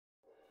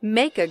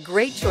Make a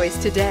great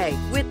choice today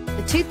with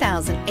the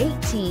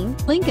 2018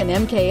 Lincoln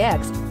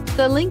MKX.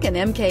 The Lincoln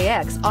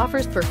MKX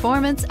offers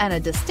performance and a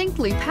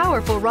distinctly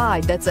powerful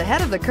ride that's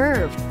ahead of the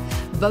curve.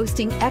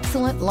 Boasting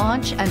excellent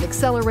launch and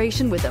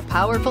acceleration with a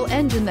powerful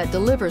engine that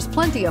delivers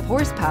plenty of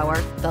horsepower,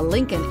 the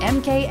Lincoln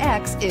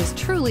MKX is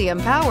truly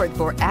empowered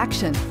for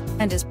action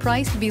and is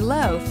priced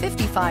below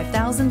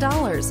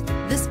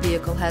 $55,000. This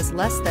vehicle has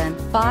less than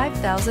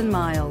 5,000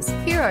 miles.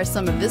 Here are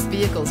some of this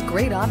vehicle's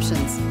great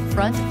options: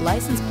 front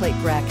license plate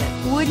bracket.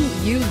 Wouldn't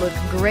you look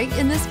great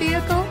in this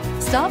vehicle?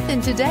 Stop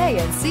in today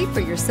and see for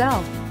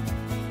yourself.